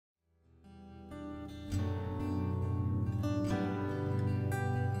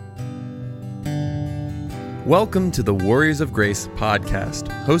Welcome to the Warriors of Grace podcast,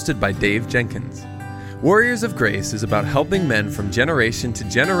 hosted by Dave Jenkins. Warriors of Grace is about helping men from generation to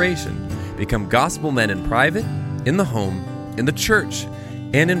generation become gospel men in private, in the home, in the church,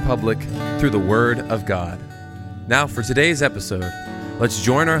 and in public through the Word of God. Now for today's episode, let's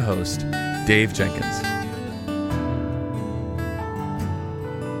join our host, Dave Jenkins.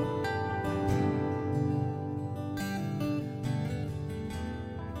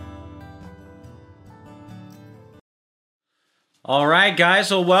 All right, guys.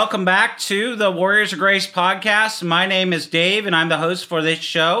 So welcome back to the Warriors of Grace podcast. My name is Dave, and I'm the host for this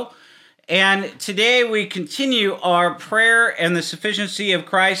show. And today we continue our Prayer and the Sufficiency of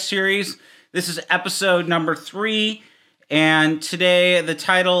Christ series. This is episode number 3. And today the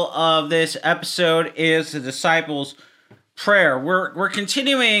title of this episode is The Disciples' Prayer. We're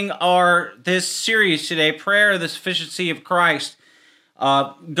continuing this series today, Prayer and the Sufficiency of Christ.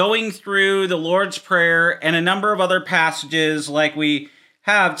 Going through the Lord's Prayer and a number of other passages like we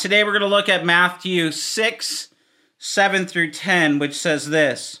have. Today we're going to look at Matthew 6, 7 through 10, which says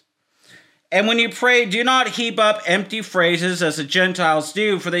this. And when you pray, do not heap up empty phrases as the Gentiles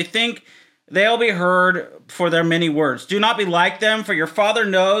do, for they think they'll be heard for their many words. Do not be like them, for your Father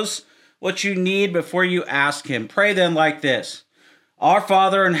knows what you need before you ask Him. Pray then like this. Our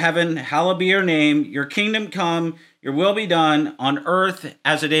Father in heaven, hallowed be your name. Your kingdom come. Your will be done on earth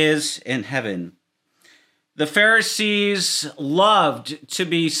as it is in heaven. The Pharisees loved to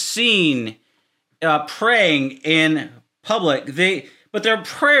be seen praying in public. But their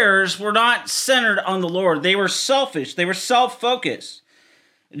prayers were not centered on the Lord. They were selfish. They were self-focused.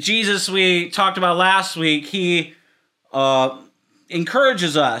 Jesus, we talked about last week, he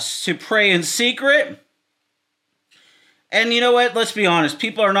encourages us to pray in secret. And you know what? Let's be honest.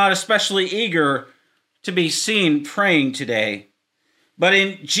 People are not especially eager to be seen praying today. But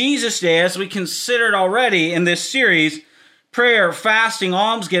in Jesus' day, as we considered already in this series, prayer, fasting,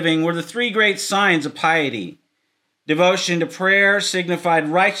 almsgiving were the 3 great signs of piety. Devotion to prayer signified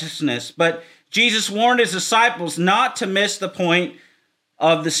righteousness, but Jesus warned his disciples not to miss the point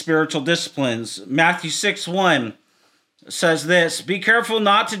of the spiritual disciplines. Matthew 6:1 says this, be careful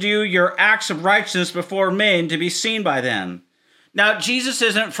not to do your acts of righteousness before men to be seen by them. Now, Jesus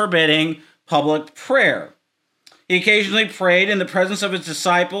isn't forbidding public prayer. He occasionally prayed in the presence of his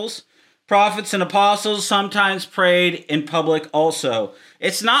disciples. Prophets and apostles sometimes prayed in public also.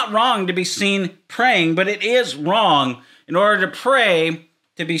 It's not wrong to be seen praying, but it is wrong in order to pray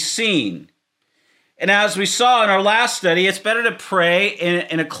to be seen. And as we saw in our last study, it's better to pray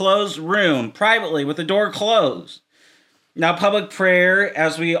in a closed room, privately, with the door closed. Now, public prayer,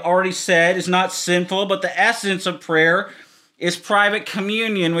 as we already said, is not sinful, but the essence of prayer is private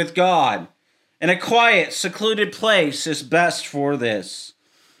communion with God. And a quiet, secluded place is best for this.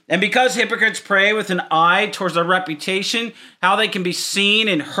 And because hypocrites pray with an eye towards their reputation, how they can be seen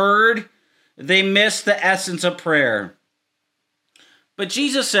and heard, they miss the essence of prayer. But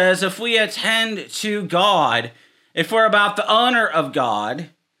Jesus says if we attend to God, if we're about the honor of God,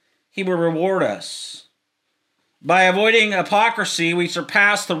 He will reward us. By avoiding hypocrisy, we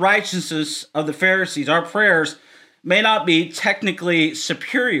surpass the righteousness of the Pharisees. Our prayers may not be technically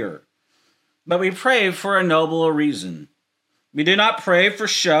superior, but we pray for a noble reason. We do not pray for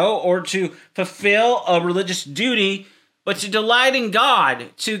show or to fulfill a religious duty, but to delight in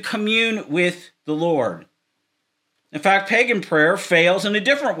God, to commune with the Lord. In fact, pagan prayer fails in a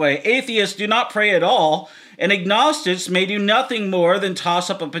different way. Atheists do not pray at all, and agnostics may do nothing more than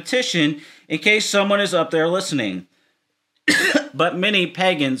toss up a petition in case someone is up there listening. But many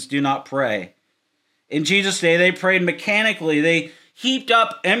pagans do not pray. In Jesus' day, they prayed mechanically. They heaped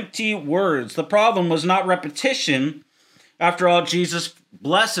up empty words. The problem was not repetition. After all, Jesus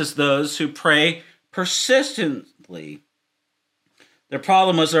blesses those who pray persistently. The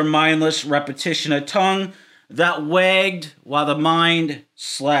problem was their mindless repetition, a tongue that wagged while the mind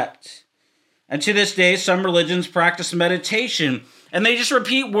slept. And to this day, some religions practice meditation, and they just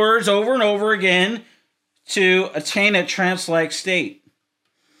repeat words over and over again to attain a trance-like state.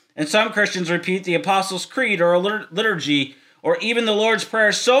 And some Christians repeat the Apostles' Creed or a liturgy or even the Lord's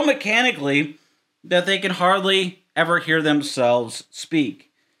Prayer so mechanically that they can hardly ever hear themselves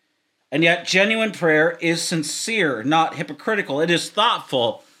speak. And yet genuine prayer is sincere, not hypocritical. It is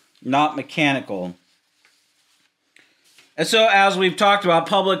thoughtful, not mechanical. And so as we've talked about,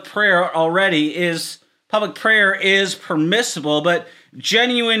 public prayer is permissible, but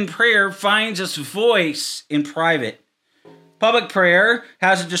genuine prayer finds its voice in private. Public prayer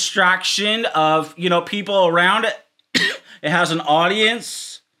has a distraction of, people around it. It has an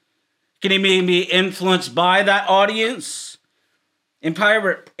audience. Can it be influenced by that audience? In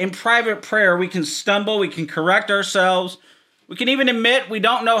private prayer, we can stumble, we can correct ourselves, we can even admit we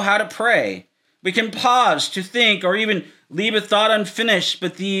don't know how to pray. We can pause to think or even leave a thought unfinished,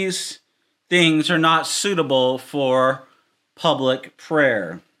 but these things are not suitable for public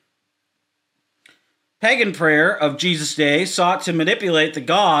prayer. Pagan prayer of Jesus' day sought to manipulate the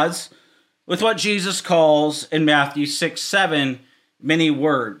gods with what Jesus calls in Matthew 6:7 many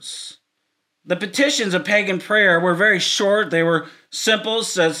words. The petitions of pagan prayer were very short. They were simple,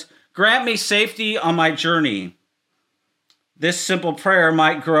 says, "Grant me safety on my journey." This simple prayer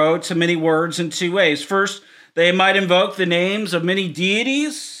might grow to many words in two ways. First, they might invoke the names of many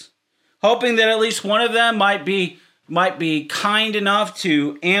deities, hoping that at least one of them might be kind enough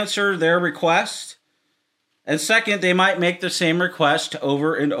to answer their request. And second, they might make the same request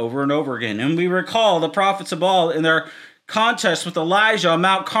over and over and over again. And we recall the prophets of Baal in their contest with Elijah on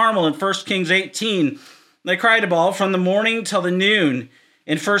Mount Carmel in 1 Kings 18. They cried to Baal from the morning till the noon.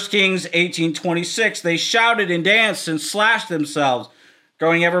 In 1 Kings 18:26, they shouted and danced and slashed themselves,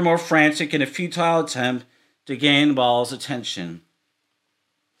 growing ever more frantic in a futile attempt to gain Baal's attention.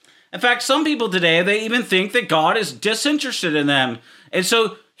 In fact, some people today, they even think that God is disinterested in them. And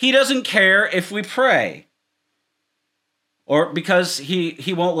so he doesn't care if we pray. Or because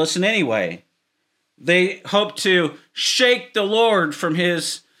he won't listen anyway. They hope to shake the Lord from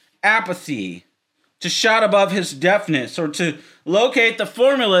his apathy, to shout above his deafness, or to locate the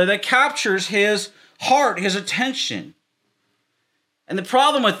formula that captures his heart, his attention. And the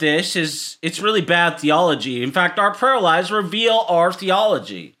problem with this is it's really bad theology. In fact, our prayer lives reveal our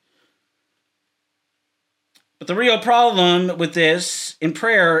theology. But the real problem with this in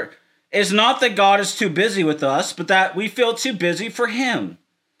prayer is not that God is too busy with us, but that we feel too busy for him.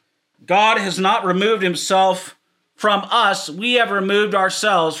 God has not removed himself from us. We have removed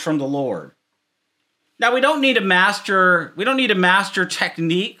ourselves from the Lord. Now, we don't need to master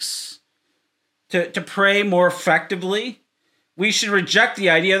techniques to pray more effectively. We should reject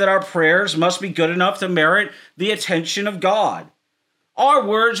the idea that our prayers must be good enough to merit the attention of God. Our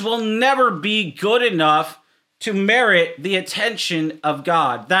words will never be good enough to merit the attention of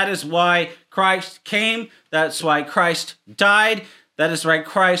God. That is why Christ came. That's why Christ died. That is why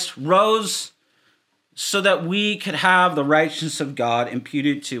Christ rose, so that we could have the righteousness of God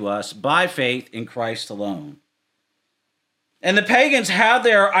imputed to us by faith in Christ alone. And the pagans have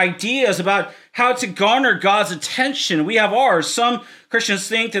their ideas about how to garner God's attention. We have ours. Some Christians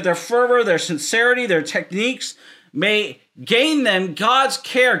think that their fervor, their sincerity, their techniques may gain them God's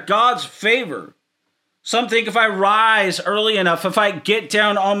care, God's favor. Some think if I rise early enough, if I get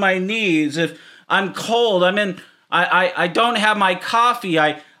down on my knees, if I'm cold, I don't have my coffee,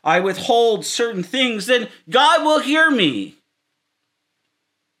 I withhold certain things, then God will hear me.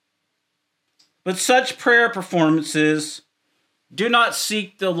 But such prayer performances do not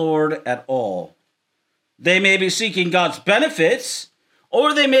seek the Lord at all. They may be seeking God's benefits,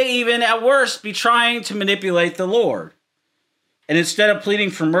 or they may even, at worst, be trying to manipulate the Lord. And instead of pleading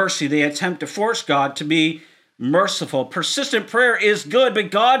for mercy, they attempt to force God to be merciful. Persistent prayer is good,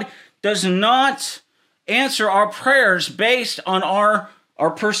 but God does not answer our prayers based on our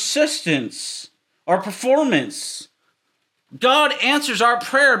persistence, our performance. God answers our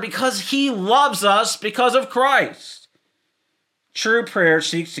prayer because he loves us because of Christ. True prayer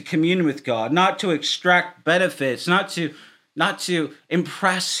seeks to commune with God, not to extract benefits, not to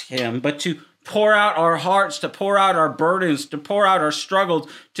impress him, but to pour out our hearts, to pour out our burdens, to pour out our struggles,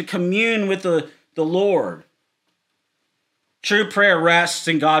 to commune with the Lord. True prayer rests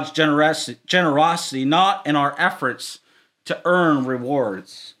in God's generosity, not in our efforts to earn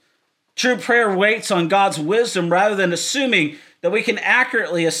rewards. True prayer waits on God's wisdom rather than assuming that we can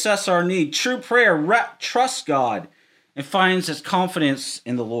accurately assess our need. True prayer trusts God and finds its confidence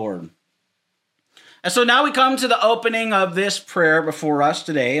in the Lord. And so now we come to the opening of this prayer before us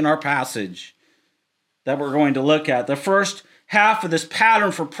today in our passage that we're going to look at. The first half of this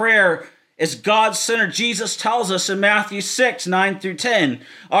pattern for prayer is God-centered. Jesus tells us in Matthew 6, 9 through 10,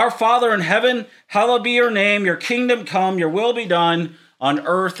 "Our Father in heaven, hallowed be your name, your kingdom come, your will be done on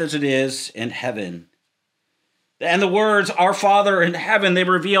earth as it is in heaven." And the words, "Our Father in heaven," they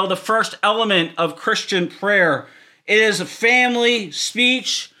reveal the first element of Christian prayer. It is a family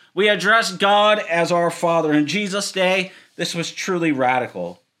speech. We address God as our Father. In Jesus' day, this was truly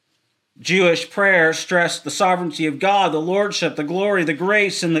radical. Jewish prayer stressed the sovereignty of God, the lordship, the glory, the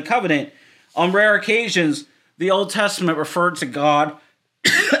grace, and the covenant. On rare occasions, the Old Testament referred to God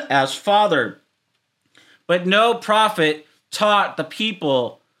as Father. But no prophet taught the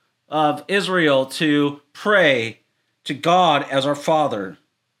people of Israel to pray to God as our Father.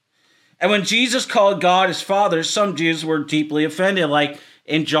 And when Jesus called God his Father, some Jews were deeply offended, like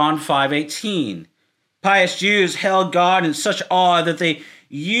in John 5:18. Pious Jews held God in such awe that they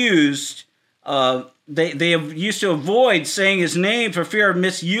used to avoid saying his name for fear of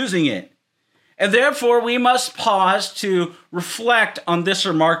misusing it. And therefore, we must pause to reflect on this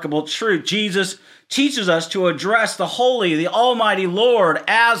remarkable truth. Jesus teaches us to address the holy, the almighty Lord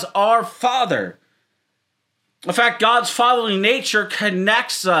as our Father. In fact, God's fatherly nature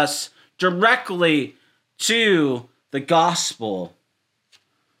connects us directly to the gospel.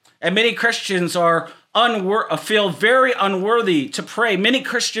 And many Christians feel very unworthy to pray. Many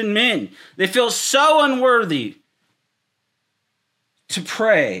Christian men, they feel so unworthy to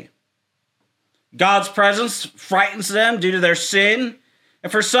pray. God's presence frightens them due to their sin.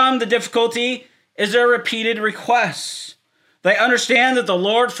 And for some, the difficulty is their repeated requests. They understand that the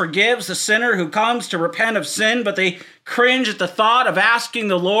Lord forgives the sinner who comes to repent of sin, but they cringe at the thought of asking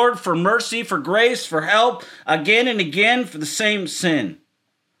the Lord for mercy, for grace, for help again and again for the same sin.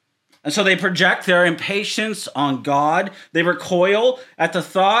 And so they project their impatience on God. They recoil at the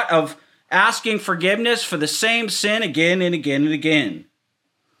thought of asking forgiveness for the same sin again and again and again.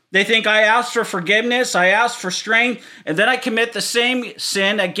 They think, I asked for forgiveness, I asked for strength, and then I commit the same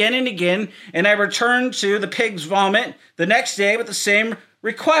sin again and again, and I return to the pig's vomit the next day with the same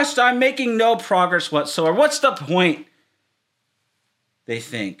request. I'm making no progress whatsoever. What's the point? They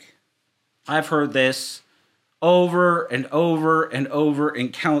think. I've heard this over and over and over in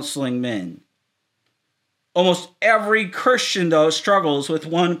counseling men. Almost every Christian, though, struggles with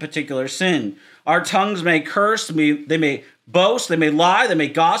one particular sin. Our tongues may curse, they may boast, they may lie, they may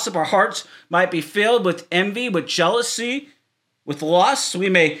gossip. Our hearts might be filled with envy, with jealousy, with lust. We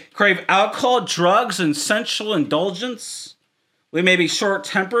may crave alcohol, drugs, and sensual indulgence. We may be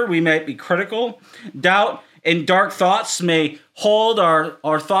short-tempered. We may be critical. Doubt and dark thoughts may hold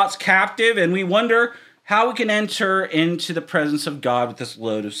our thoughts captive, and we wonder how we can enter into the presence of God with this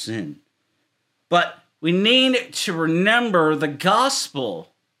load of sin. But we need to remember the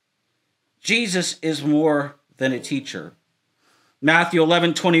gospel. Jesus is more than a teacher. Matthew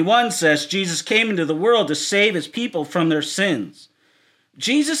 11:21 says, Jesus came into the world to save his people from their sins.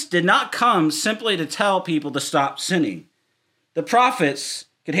 Jesus did not come simply to tell people to stop sinning. The prophets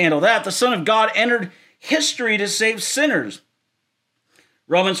could handle that. The Son of God entered history to save sinners.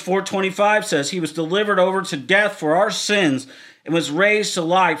 Romans 4:25 says, he was delivered over to death for our sins and was raised to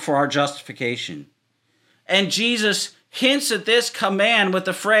life for our justification. And Jesus hints at this command with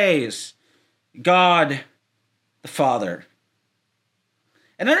the phrase, God the Father.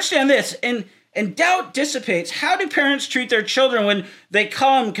 And understand this, and doubt dissipates. How do parents treat their children when they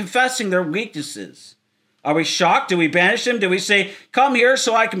come confessing their weaknesses? Are we shocked? Do we banish them? Do we say, come here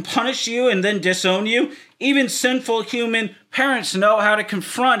so I can punish you and then disown you? Even sinful human parents know how to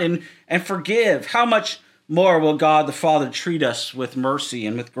confront and forgive. How much more will God the Father treat us with mercy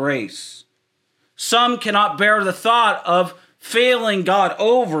and with grace? Some cannot bear the thought of failing God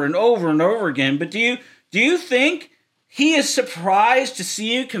over and over and over again. But do you think he is surprised to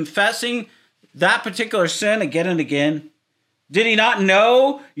see you confessing that particular sin again and again? Did he not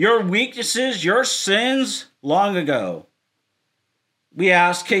know your weaknesses, your sins long ago? We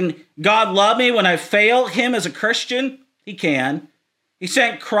ask, can God love me when I fail him as a Christian? He can. He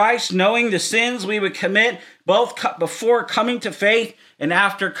sent Christ knowing the sins we would commit both before coming to faith and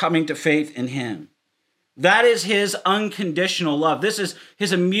after coming to faith in him. That is his unconditional love. This is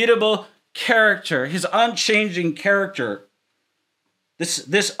his immutable character, his unchanging character.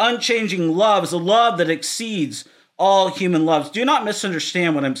 This unchanging love is a love that exceeds all human loves. Do not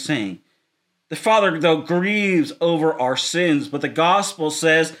misunderstand what I'm saying. The Father, though, grieves over our sins, but the gospel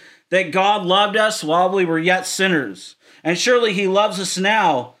says that God loved us while we were yet sinners. And surely he loves us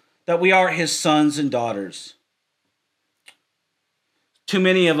now that we are his sons and daughters. Too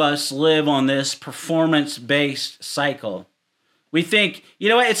many of us live on this performance-based cycle. We think,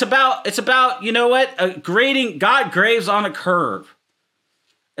 it's about, grading. God grades on a curve.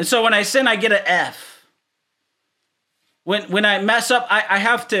 And so when I sin, I get an F. When I mess up, I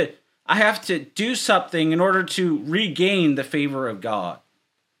have to do something in order to regain the favor of God.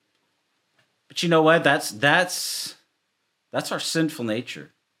 But you know what? That's our sinful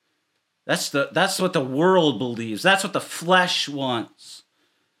nature. That's what the world believes. That's what the flesh wants.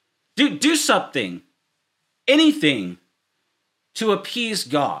 Do something, anything, to appease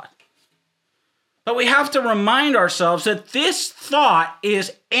God. But we have to remind ourselves that this thought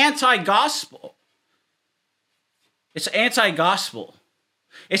is anti-gospel. It's anti-gospel.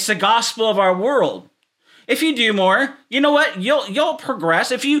 It's the gospel of our world. If you do more, you know what? You'll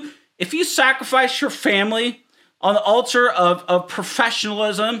progress. If you sacrifice your family on the altar of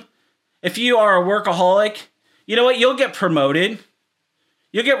professionalism If you are a workaholic, you know what? You'll get promoted.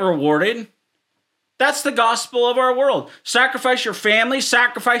 You'll get rewarded. That's the gospel of our world. Sacrifice your family,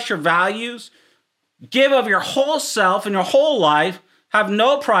 sacrifice your values, give of your whole self and your whole life, have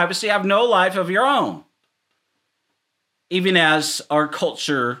no privacy, have no life of your own. Even as our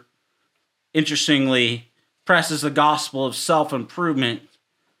culture, interestingly, presses the gospel of self-improvement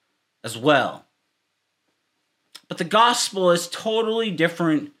as well. But the gospel is totally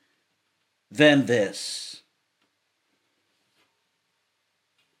different than this.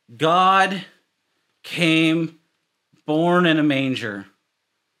 God came born in a manger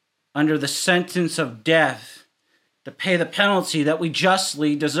under the sentence of death to pay the penalty that we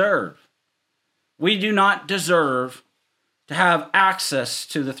justly deserve. We do not deserve to have access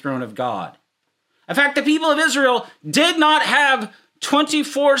to the throne of God. In fact, the people of Israel did not have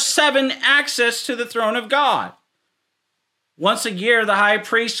 24/7 access to the throne of God. Once a year, the high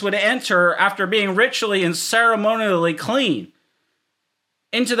priest would enter after being ritually and ceremonially clean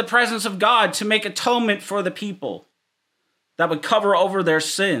into the presence of God to make atonement for the people that would cover over their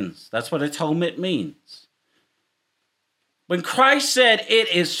sins. That's what atonement means. When Christ said, "It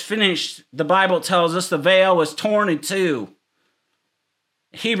is finished," the Bible tells us the veil was torn in two.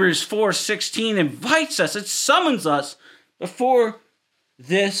 Hebrews 4:16 invites us, it summons us before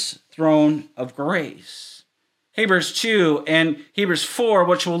this throne of grace. Hebrews 2 and Hebrews 4,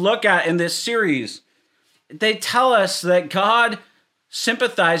 which we'll look at in this series, they tell us that God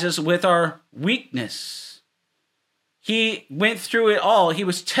sympathizes with our weakness. He went through it all. He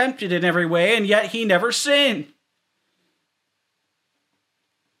was tempted in every way, and yet he never sinned.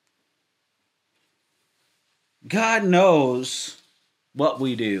 God knows what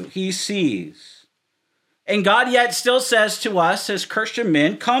we do. He sees. And God yet still says to us as Christian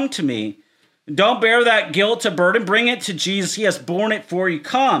men, "Come to me. Don't bear that guilt or burden. Bring it to Jesus. He has borne it for you.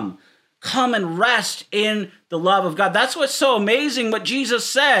 Come and rest in the love of God." That's what's so amazing what Jesus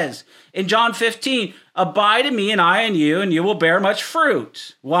says in John 15. "Abide in me and I in you, and you will bear much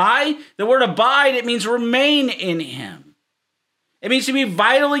fruit." Why? The word abide, it means remain in him. It means to be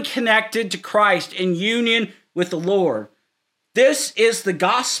vitally connected to Christ in union with the Lord. This is the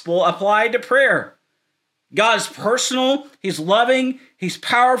gospel applied to prayer. God is personal, he's loving, he's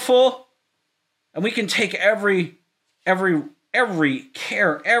powerful, and we can take every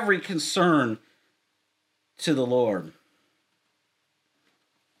care, every concern to the Lord.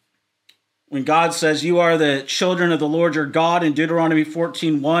 When God says, "You are the children of the Lord your God," in Deuteronomy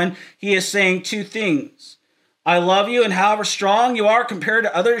 14:1, he is saying two things. I love you, and however strong you are compared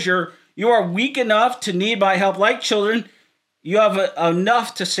to others, you are weak enough to need my help. Like children, you have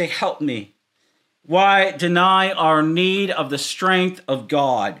enough to say, "Help me." Why deny our need of the strength of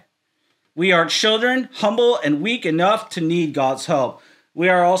God? We are children, humble and weak enough to need God's help. We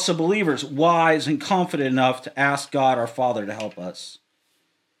are also believers, wise and confident enough to ask God our Father to help us.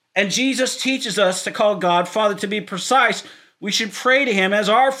 And Jesus teaches us to call God Father. To be precise, we should pray to him as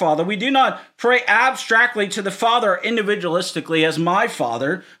our Father. We do not pray abstractly to the Father individualistically as my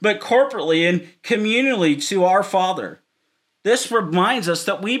Father, but corporately and communally to our Father. This reminds us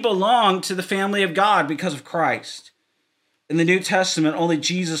that we belong to the family of God because of Christ. In the New Testament, only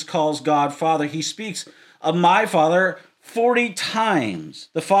Jesus calls God Father. He speaks of my Father 40 times,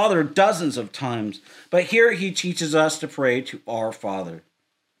 the Father dozens of times. But here he teaches us to pray to our Father.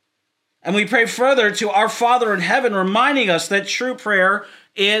 And we pray further to our Father in heaven, reminding us that true prayer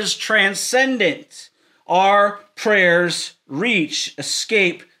is transcendent. Our prayers reach,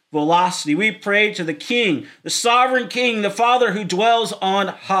 escape, velocity. We pray to the King, the sovereign King, the Father who dwells on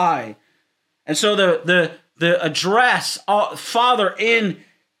high. And so the address, Father in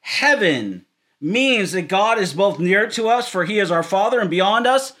heaven, means that God is both near to us, for he is our Father, and beyond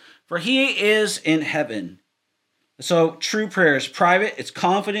us, for he is in heaven. So true prayer is private, it's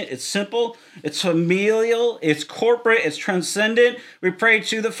confident, it's simple, it's familial, it's corporate, it's transcendent. We pray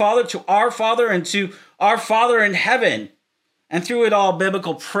to the Father, to our Father, and to our Father in heaven. And through it all,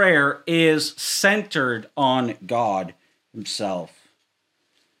 biblical prayer is centered on God himself.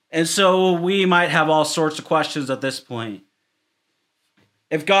 And so we might have all sorts of questions at this point.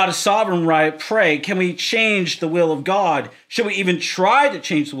 If God is sovereign, right, pray. Can we change the will of God? Should we even try to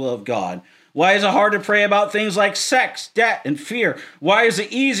change the will of God? Why is it hard to pray about things like sex, debt, and fear? Why is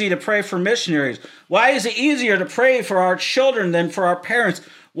it easy to pray for missionaries? Why is it easier to pray for our children than for our parents?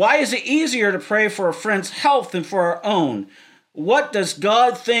 Why is it easier to pray for a friend's health than for our own? What does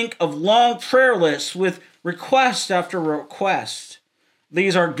God think of long prayer lists with request after request?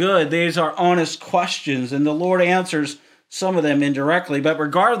 These are good. These are honest questions, and the Lord answers some of them indirectly. But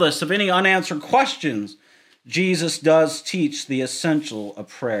regardless of any unanswered questions, Jesus does teach the essential of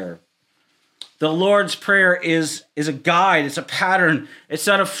prayer. The Lord's Prayer is a guide. It's a pattern. It's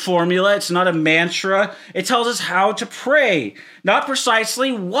not a formula. It's not a mantra. It tells us how to pray, not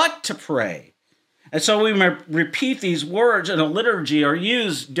precisely what to pray. And so we repeat these words in a liturgy or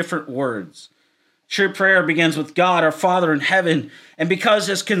use different words. True prayer begins with God, our Father in heaven. And because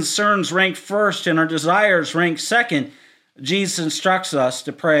his concerns rank first and our desires rank second, Jesus instructs us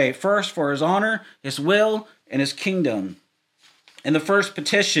to pray first for his honor, his will, and his kingdom. And the first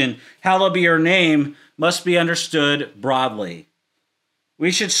petition, hallowed be your name, must be understood broadly. We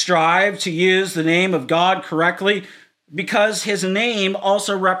should strive to use the name of God correctly because his name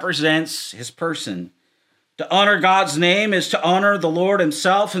also represents his person. To honor God's name is to honor the Lord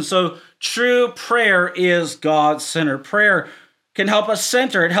himself, and so true prayer is God-centered. Prayer can help us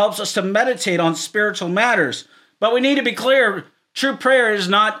center. It helps us to meditate on spiritual matters. But we need to be clear, true prayer is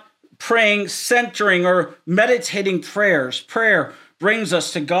not praying, centering, or meditating prayers. Prayer brings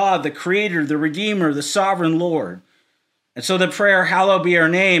us to God, the Creator, the Redeemer, the Sovereign Lord. And so the prayer, hallowed be your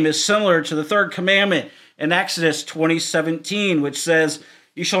name, is similar to the third commandment in Exodus 20:17, which says,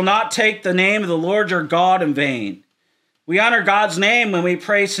 you shall not take the name of the Lord your God in vain. We honor God's name when we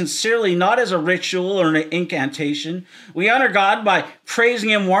pray sincerely, not as a ritual or an incantation. We honor God by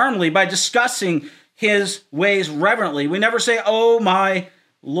praising him warmly, by discussing his ways reverently. We never say, oh my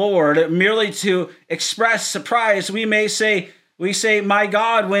Lord, merely to express surprise. We say, my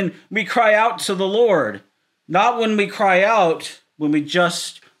God, when we cry out to the Lord, not when we cry out when we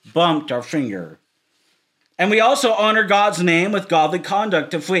just bumped our finger. And we also honor God's name with godly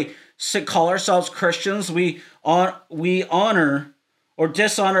conduct. If we call ourselves Christians, we honor or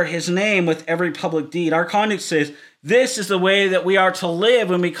dishonor his name with every public deed. Our conduct says this is the way that we are to live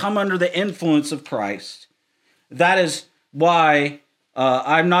when we come under the influence of Christ. That is why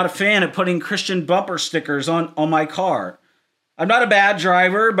I'm not a fan of putting Christian bumper stickers on my car. I'm not a bad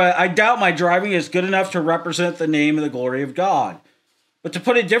driver, but I doubt my driving is good enough to represent the name and the glory of God. But to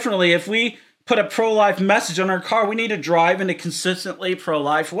put it differently, if we put a pro-life message on our car, we need to drive in a consistently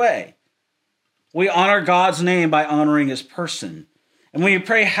pro-life way. We honor God's name by honoring his person. And when you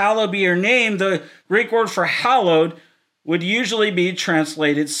pray, hallowed be your name, the Greek word for hallowed would usually be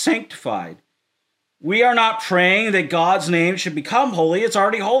translated sanctified. We are not praying that God's name should become holy. It's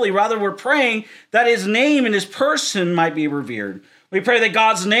already holy. Rather, we're praying that his name and his person might be revered. We pray that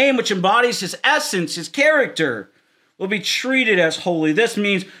God's name, which embodies his essence, his character, will be treated as holy. This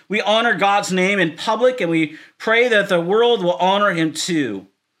means we honor God's name in public, and we pray that the world will honor him too.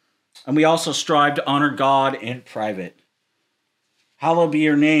 And we also strive to honor God in private. Hallowed be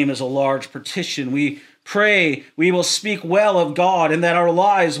your name is a large petition. We pray we will speak well of God and that our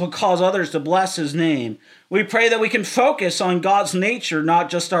lives will cause others to bless his name. We pray that we can focus on God's nature, not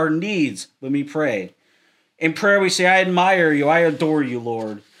just our needs when we pray. In prayer, we say, I admire you, I adore you,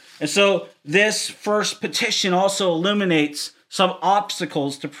 Lord. And so this first petition also illuminates some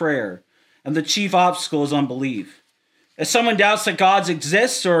obstacles to prayer. And the chief obstacle is unbelief. If someone doubts that God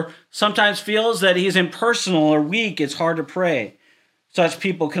exists or sometimes feels that he's impersonal or weak, it's hard to pray. Such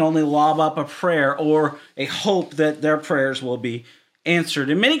people can only lob up a prayer or a hope that their prayers will be answered.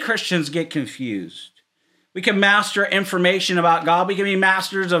 And many Christians get confused. We can master information about God. We can be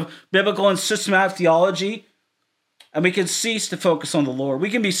masters of biblical and systematic theology. And we can cease to focus on the Lord. We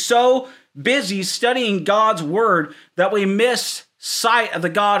can be so busy studying God's word that we miss sight of the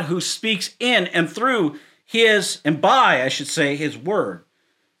God who speaks in and through his, and by, I should say, his word.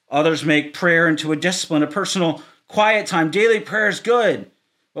 Others make prayer into a discipline, a personal quiet time. Daily prayer is good,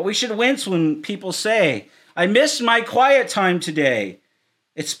 but we should wince when people say, I missed my quiet time today.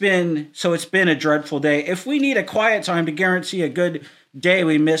 It's been a dreadful day. If we need a quiet time to guarantee a good day,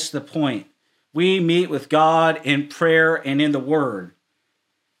 we miss the point. We meet with God in prayer and in the word.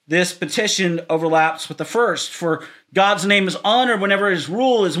 This petition overlaps with the first, for God's name is honored whenever his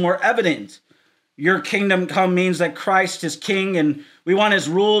rule is more evident. Your kingdom come means that Christ is king, and we want his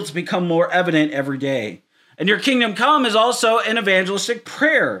rule to become more evident every day. And your kingdom come is also an evangelistic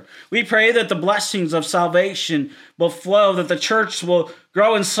prayer. We pray that the blessings of salvation will flow, that the church will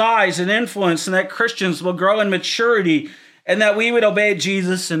grow in size and influence, and that Christians will grow in maturity, and that we would obey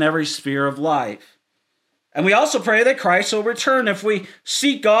Jesus in every sphere of life. And we also pray that Christ will return. If we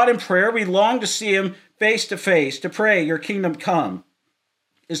seek God in prayer, we long to see him face to face. To pray, your kingdom come,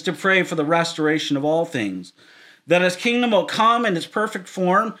 is to pray for the restoration of all things, that his kingdom will come in its perfect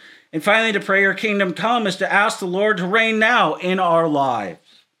form. And finally, to pray your kingdom come is to ask the Lord to reign now in our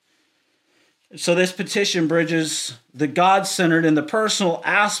lives. So this petition bridges the God-centered and the personal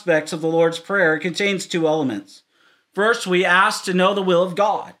aspects of the Lord's Prayer. It contains two elements. First, we ask to know the will of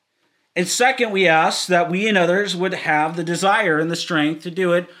God. And second, we ask that we and others would have the desire and the strength to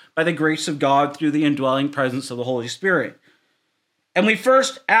do it by the grace of God through the indwelling presence of the Holy Spirit. And we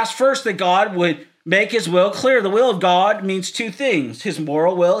ask that God would make his will clear. The will of God means two things: his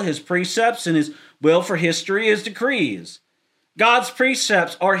moral will, his precepts, and his will for history, his decrees. God's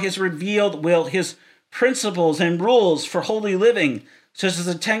precepts are his revealed will, his principles and rules for holy living, such as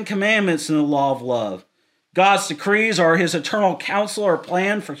the Ten Commandments and the law of love. God's decrees are his eternal counsel or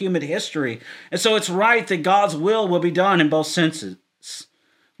plan for human history. And so it's right that God's will be done in both senses.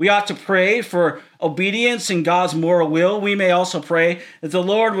 We ought to pray for obedience in God's moral will. We may also pray that the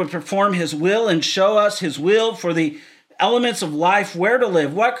Lord would perform his will and show us his will for the elements of life: where to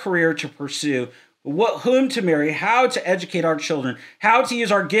live, what career to pursue, whom to marry, how to educate our children, how to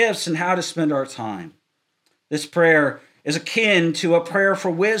use our gifts, and how to spend our time. This prayer is akin to a prayer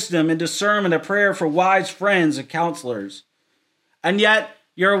for wisdom and discernment, a prayer for wise friends and counselors. And yet,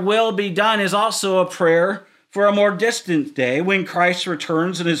 your will be done is also a prayer for a more distant day when Christ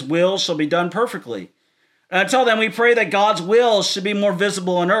returns and his will shall be done perfectly. And until then, we pray that God's will should be more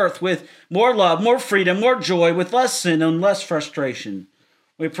visible on earth, with more love, more freedom, more joy, with less sin and less frustration.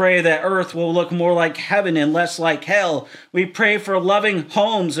 We pray that earth will look more like heaven and less like hell. We pray for loving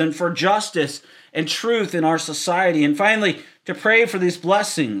homes and for justice and truth in our society. And finally, to pray for these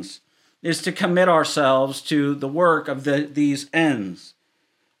blessings is to commit ourselves to the work of these ends.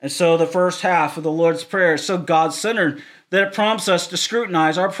 And so the first half of the Lord's Prayer is so God-centered that it prompts us to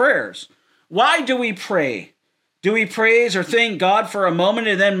scrutinize our prayers. Why do we pray? Do we praise or thank God for a moment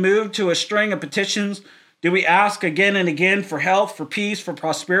and then move to a string of petitions? Do we ask again and again for health, for peace, for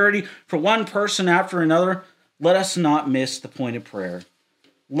prosperity, for one person after another? Let us not miss the point of prayer.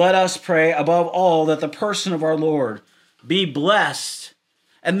 Let us pray above all that the person of our Lord be blessed.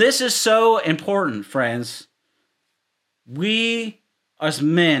 And this is so important, friends. We as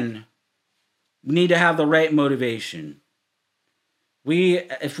men need to have the right motivation.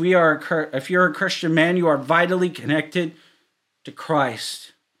 If you're a Christian man, you are vitally connected to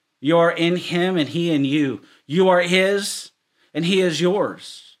Christ. You are in him and he in you. You are his and he is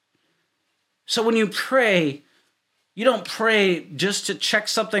yours. So when you pray, you don't pray just to check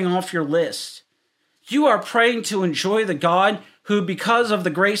something off your list. You are praying to enjoy the God who, because of the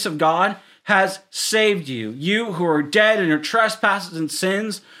grace of God, has saved you. You who are dead in your trespasses and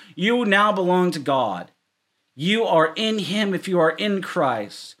sins, you now belong to God. You are in him if you are in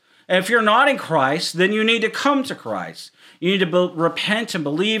Christ. And if you're not in Christ, then you need to come to Christ. You need to repent and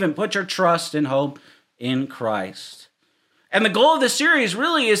believe and put your trust and hope in Christ. And the goal of this series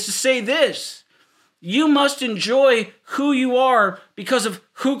really is to say this: you must enjoy who you are because of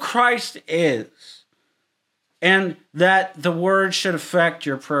who Christ is. And that the word should affect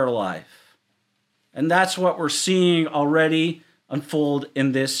your prayer life. And that's what we're seeing already unfold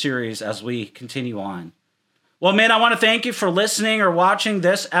in this series as we continue on. Well, man, I want to thank you for listening or watching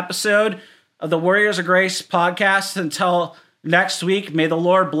this episode of the Warriors of Grace podcast. Until next week, may the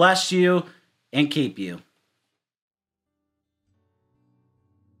Lord bless you and keep you.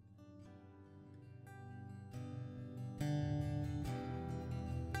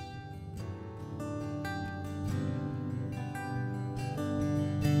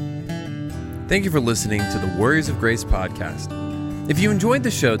 Thank you for listening to the Warriors of Grace podcast. If you enjoyed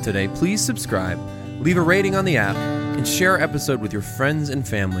the show today, please subscribe, leave a rating on the app, and share our episode with your friends and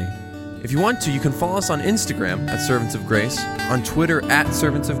family. If you want to, you can follow us on Instagram at Servants of Grace, on Twitter at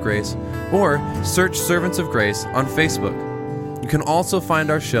Servants of Grace, or search Servants of Grace on Facebook. You can also find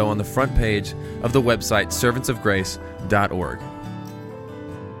our show on the front page of the website servantsofgrace.org.